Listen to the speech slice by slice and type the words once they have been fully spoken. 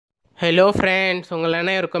Hello friends, உங்கள்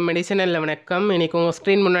அனைவருக்கும் மெடிசனில் வணக்கம். இன்றைக்கி உங்கள்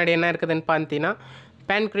ஸ்க்ரீன் முன்னாடி என்ன இருக்குதுன்னு பார்த்தீங்கன்னா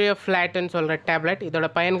பேன்க்ரியோஃப்ளாட்னு சொல்கிற டேப்லெட். இதோட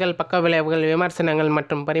பயன்கள், பக்க விளைவுகள், விமர்சனங்கள்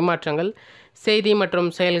மற்றும் பரிமாற்றங்கள், செய்தி மற்றும்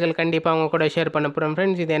செயல்கள் கண்டிப்பாக அவங்க கூட ஷேர் பண்ண போகிறோம்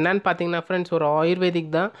ஃப்ரெண்ட்ஸ். இது என்னன்னு பார்த்தீங்கன்னா ஃப்ரெண்ட்ஸ், ஒரு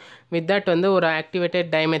ஆயுர்வேதிக் தான். வித் தட் வந்து ஒரு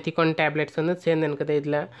ஆக்டிவேட்டட் டைமெத்திகான் டேப்லெட்ஸ் வந்து சேர்ந்து இருக்குது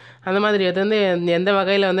இதில். அந்த மாதிரி அது வந்து எந்த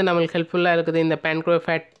வகையில் வந்து நம்மளுக்கு ஹெல்ப்ஃபுல்லாக இருக்குது இந்த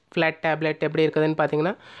பேன்க்ரியோஃப்ளாட் டேப்லெட் எப்படி இருக்குதுன்னு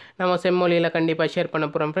பார்த்தீங்கன்னா நம்ம செம்மொழியில் கண்டிப்பாக ஷேர் பண்ண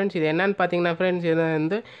போகிறோம் ஃப்ரெண்ட்ஸ். இது என்னன்னு பார்த்தீங்கன்னா ஃப்ரெண்ட்ஸ், இது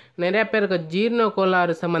வந்து நிறையா பேருக்கு ஜீரண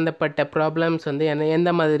கோளாறு சம்மந்தப்பட்ட ப்ராப்ளம்ஸ் வந்து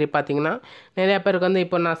எந்த மாதிரி பார்த்தீங்கன்னா, நிறையா பேருக்கு வந்து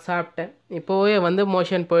இப்போ நான் சாப்பிட்டேன், இப்போவே வந்து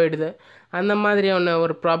மோஷன் போயிடுது, அந்த மாதிரியான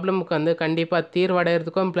ஒரு ப்ராப்ளமுக்கு வந்து கண்டிப்பாக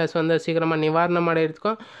தீர்வடைகிறதுக்கும் ப்ளஸ் வந்து சீக்கிரமாக நிவாரணம்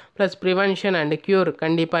அடைகிறதுக்கும் ப்ளஸ் ப்ரிவென்ஷன் அண்ட் க்யூர்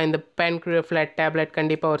கண்டிப்பாக இந்த பேன்க்ரியோஃப்ளாட் டேப்லெட்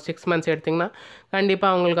கண்டிப்பாக ஒரு 6 months எடுத்திங்கன்னா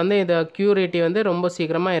கண்டிப்பாக அவங்களுக்கு வந்து இந்த க்யூரிட்டி வந்து ரொம்ப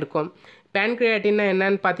சீக்கிரமாக இருக்கும். பேன்க்ரியாட்டின்னா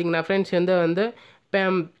என்னன்னு பார்த்தீங்கன்னா ஃப்ரெண்ட்ஸ், வந்து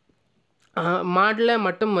மாடில்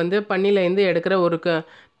மட்டும் வந்து பண்ணிலேருந்து எடுக்கிற ஒரு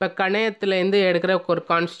இப்போ கணையத்துலேருந்து எடுக்கிற ஒரு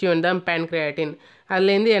கான்ஸ்டியூன் தான் பேன்க்ரியாட்டின்.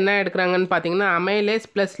 அதுலேருந்து என்ன எடுக்கிறாங்கன்னு பார்த்தீங்கன்னா அமைலேஸ்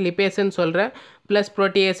ப்ளஸ் லிபேஸ்ன்னு சொல்கிற ப்ளஸ்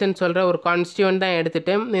ப்ரோட்டியேஸ்ன்னு சொல்கிற ஒரு கான்ஸ்டியூன் தான்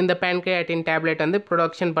எடுத்துகிட்டு இந்த பேன்க்ரியாட்டின் டேப்லெட் வந்து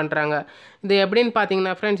ப்ரொடக்ஷன் பண்ணுறாங்க. இது எப்படின்னு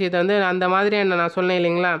பார்த்தீங்கன்னா ஃப்ரெண்ட்ஸ், இது வந்து அந்த மாதிரியான நான் சொன்னேன்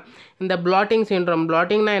இல்லைங்களா, இந்த பிளாட்டிங் சிண்ட்ரோம்.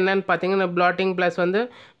 பிளாட்டிங்னா என்னன்னு பார்த்தீங்கன்னா பிளாட்டிங் ப்ளஸ் வந்து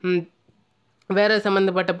வேறு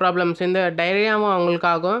சம்மந்தப்பட்ட ப்ராப்ளம்ஸ், இந்த டைரியாவும் அவங்களுக்கு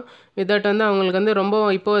ஆகும். வித்தவுட் வந்து அவங்களுக்கு வந்து ரொம்ப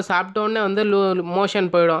இப்போது சாப்பிட்டோன்னே வந்து மோஷன்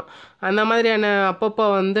போயிடும். அந்த மாதிரியான அப்பப்போ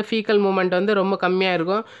வந்து ஃபீக்கல் மூமெண்ட் வந்து ரொம்ப கம்மியாக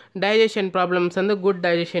இருக்கும். டைஜஷன் ப்ராப்ளம்ஸ் வந்து குட்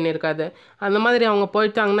டைஜஷன் இருக்காது. அந்த மாதிரி அவங்க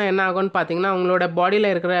போயிட்டாங்கன்னா என்ன ஆகும்னு பார்த்தீங்கன்னா அவங்களோட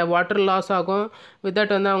பாடியில் இருக்கிற வாட்டர் லாஸ் ஆகும்.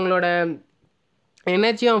 வித்தவுட் வந்து அவங்களோட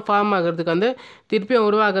எனர்ஜியும் ஃபார்ம் ஆகிறதுக்கு வந்து திருப்பியும்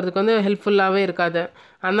உருவாகிறதுக்கு வந்து ஹெல்ப்ஃபுல்லாகவே இருக்காது.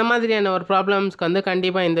 அந்த மாதிரியான ஒரு ப்ராப்ளம்ஸ்க்கு வந்து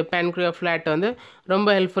கண்டிப்பாக இந்த பேன்க்ரியோஃப்ளாட் வந்து ரொம்ப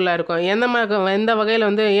ஹெல்ப்ஃபுல்லாக இருக்கும். எந்த வகையில்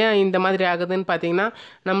வந்து ஏன் இந்த மாதிரி ஆகுதுன்னு பார்த்தீங்கன்னா,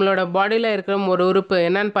 நம்மளோட பாடியில் இருக்கிற ஒரு உறுப்பு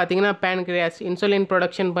என்னன்னு பார்த்தீங்கன்னா பேன்க்ரியாஸ், இன்சுலின்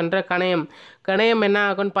ப்ரொடக்ஷன் பண்ணுற கணையம் என்ன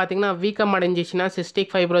ஆகும்னு பார்த்தீங்கன்னா வீக்கம் அடைஞ்சிச்சுன்னா,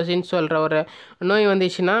 சிஸ்டிக் ஃபைப்ரோசின்னு சொல்கிற ஒரு நோய்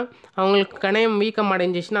வந்துச்சுன்னா, அவங்களுக்கு கணையம் வீக்கம்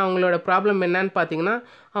அடைஞ்சிச்சுன்னா அவங்களோட ப்ராப்ளம் என்னன்னு பார்த்தீங்கன்னா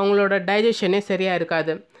அவங்களோட டைஜஷனே சரியாக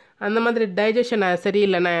இருக்காது. அந்த மாதிரி டைஜஷன்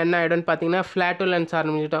சரியில்லைன்னா என்ன ஆகிடும்னு பார்த்தீங்கன்னா ஃப்ளாட்டுலன்ஸ்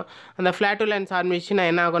ஆரம்பிச்சிட்டோம். அந்த ஃப்ளாட்டுலன்ஸ் ஆரம்பிச்சுன்னா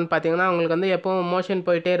என்ன ஆகும்னு பார்த்தீங்கன்னா அவங்களுக்கு வந்து எப்போவும் மோஷன்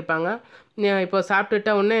போயிட்டே இருப்பாங்க. இப்போ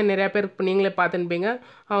சாப்பிட்டுட்டா உடனே நிறையா பேர் நீங்களே பார்த்துருப்பீங்க,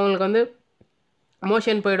 அவங்களுக்கு வந்து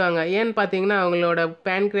மோஷன் போயிடுவாங்க. ஏன்னு பார்த்தீங்கன்னா அவங்களோட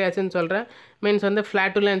பேன்க்ரியாஸ்ன்னு சொல்கிற மீன்ஸ் வந்து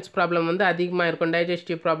ஃப்ளாட்டுலன்ஸ் ப்ராப்ளம் வந்து அதிகமாக இருக்கும்.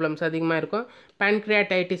 டைஜஸ்டிவ் ப்ராப்ளம்ஸ் அதிகமாக இருக்கும்.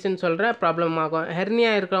 பேன்க்ரியாடைட்டிஸ்ன்னு சொல்கிற ப்ராப்ளம் ஆகும்.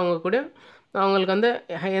 ஹெர்னியா இருக்கிறவங்க கூட அவங்களுக்கு வந்து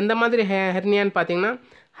எந்த மாதிரி ஹெர்னியான்னு பார்த்தீங்கன்னா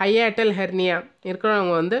ஹையாட்டல் ஹெர்னியா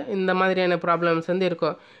இருக்கிறவங்க வந்து இந்த மாதிரியான ப்ராப்ளம்ஸ் வந்து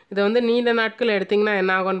இருக்கும். இதை வந்து நீண்ட நாட்கள் எடுத்திங்கன்னா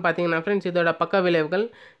என்ன ஆகும்னு பார்த்தீங்கன்னா ஃப்ரெண்ட்ஸ், இதோட பக்க விளைவுகள்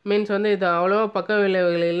மீன்ஸ் வந்து இது அவ்வளோவா பக்க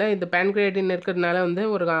விளைவுகள் இல்லை. இது பேன்க்ரியாட்டின் இருக்கிறதுனால வந்து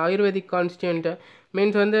ஒரு ஆயுர்வேதிக் கான்ஸ்டியூண்ட்டு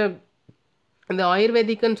மீன்ஸ் வந்து இந்த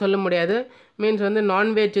ஆயுர்வேதிக்குன்னு சொல்ல முடியாது. மீன்ஸ் வந்து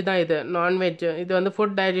நான்வெஜ் தான் இது. இது வந்து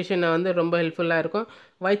ஃபுட் டைஜஷனை வந்து ரொம்ப ஹெல்ப்ஃபுல்லாக இருக்கும்.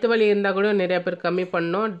 வயிற்று வலி இருந்தால் கூட நிறையா பேர் கம்மி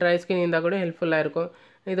பண்ணணும். ட்ரை ஸ்கின் இருந்தால் கூட ஹெல்ப்ஃபுல்லாக இருக்கும்.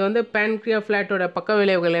 இது வந்து பேன்க்ரியோஃப்ளாட்டோட பக்க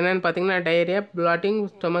விளைவுகள் என்னென்னு பார்த்தீங்கன்னா டைரியா, பிளாட்டிங்,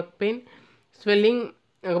 ஸ்டொமக் பெயின், ஸ்வெல்லிங்,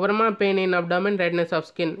 அதுக்கப்புறமா pain in abdomen, redness of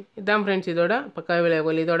skin. இதுதான் ஃப்ரெண்ட்ஸ் இதோட பக்க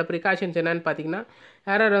விளைவுகள். இதோட ப்ரிகாஷன்ஸ் என்னென்னு பார்த்தீங்கன்னா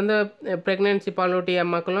யாரார் வந்து ப்ரெக்னென்சி பாலூட்டி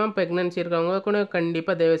அம்மாக்களும் ப்ரெக்னென்சி இருக்கிறவங்க கூட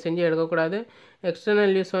கண்டிப்பாக தயவு செஞ்சு எடுக்கக்கூடாது.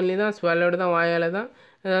 எக்ஸ்டர்னல் யூஸ் ஒன்லி தான், ஸ்வெல்லோடு தான், வாயால் தான்.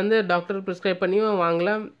 இதை வந்து டாக்டர் ப்ரிஸ்கிரைப் பண்ணியும்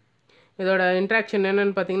வாங்கலாம். இதோட இன்ட்ராக்ஷன்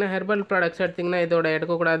என்னென்னு பார்த்தீங்கன்னா ஹெர்பல் ப்ராடக்ட்ஸ் எடுத்திங்கன்னா இதோட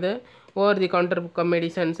எடுக்கக்கூடாது. ஓவர் தி கவுண்டர்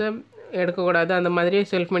மெடிசன்ஸு எடுக்கக்கூடாது. அந்த மாதிரி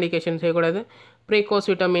செல்ஃப் மெடிக்கேஷன் செய்யக்கூடாது. ப்ரீகோஸ்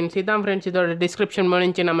விட்டமின்ஸ். இதான் ஃப்ரெண்ட்ஸ் இதோட டிஸ்கிரிப்ஷன்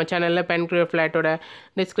முடிஞ்சு நம்ம சேனலில் பேன்க்ரியோஃப்ளாட்டோட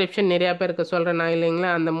டிஸ்கிரிப்ஷன் நிறையா பேருக்கு சொல்கிறேன் நான் இல்லைங்களா.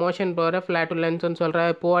 அந்த மோஷன் போகிற ஃப்ளாட்டுலன்ஸ்னு சொல்கிற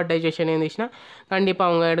புவர் டைஜஷன் இருந்துச்சுன்னா கண்டிப்பாக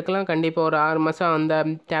அவங்க எடுக்கலாம். கண்டிப்பாக ஒரு 6 மாதம் அந்த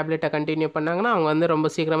டேப்லெட்டை கண்டினியூ பண்ணாங்கன்னா அவங்க வந்து ரொம்ப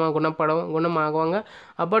சீக்கிரமாக குணமாகுவாங்க.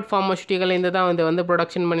 அபவுட் ஃபார்மசூட்டிக்கல் இந்த தான் வந்து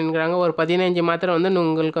ப்ரொடக்ஷன் பண்ணியிருக்கிறாங்க. ஒரு 15 மாத்திரை வந்து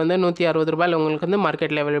உங்களுக்கு வந்து ₹160 உங்களுக்கு வந்து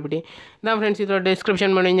மார்க்கெட்டில் அவைலபிலிட்டி. இதான் ஃப்ரெண்ட்ஸ் இதோட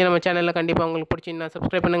டிஸ்கிரிப்ஷன் முடிஞ்சு நம்ம சேனலில் கண்டிப்பாக உங்களுக்கு பிடிச்சிருந்தா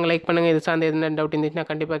சப்ஸ்கிரைப் பண்ணுங்கள், லைக் பண்ணுங்கள். இது சார்ந்த எதுனா டவுட் இருந்துச்சுன்னா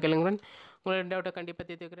கண்டிப்பாக கேளுங்க ஃப்ரெண்ட். உங்களோட டவுட்டை கண்டிப்பாக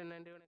தீர்த்து வைக்கிறேன். நன்றி.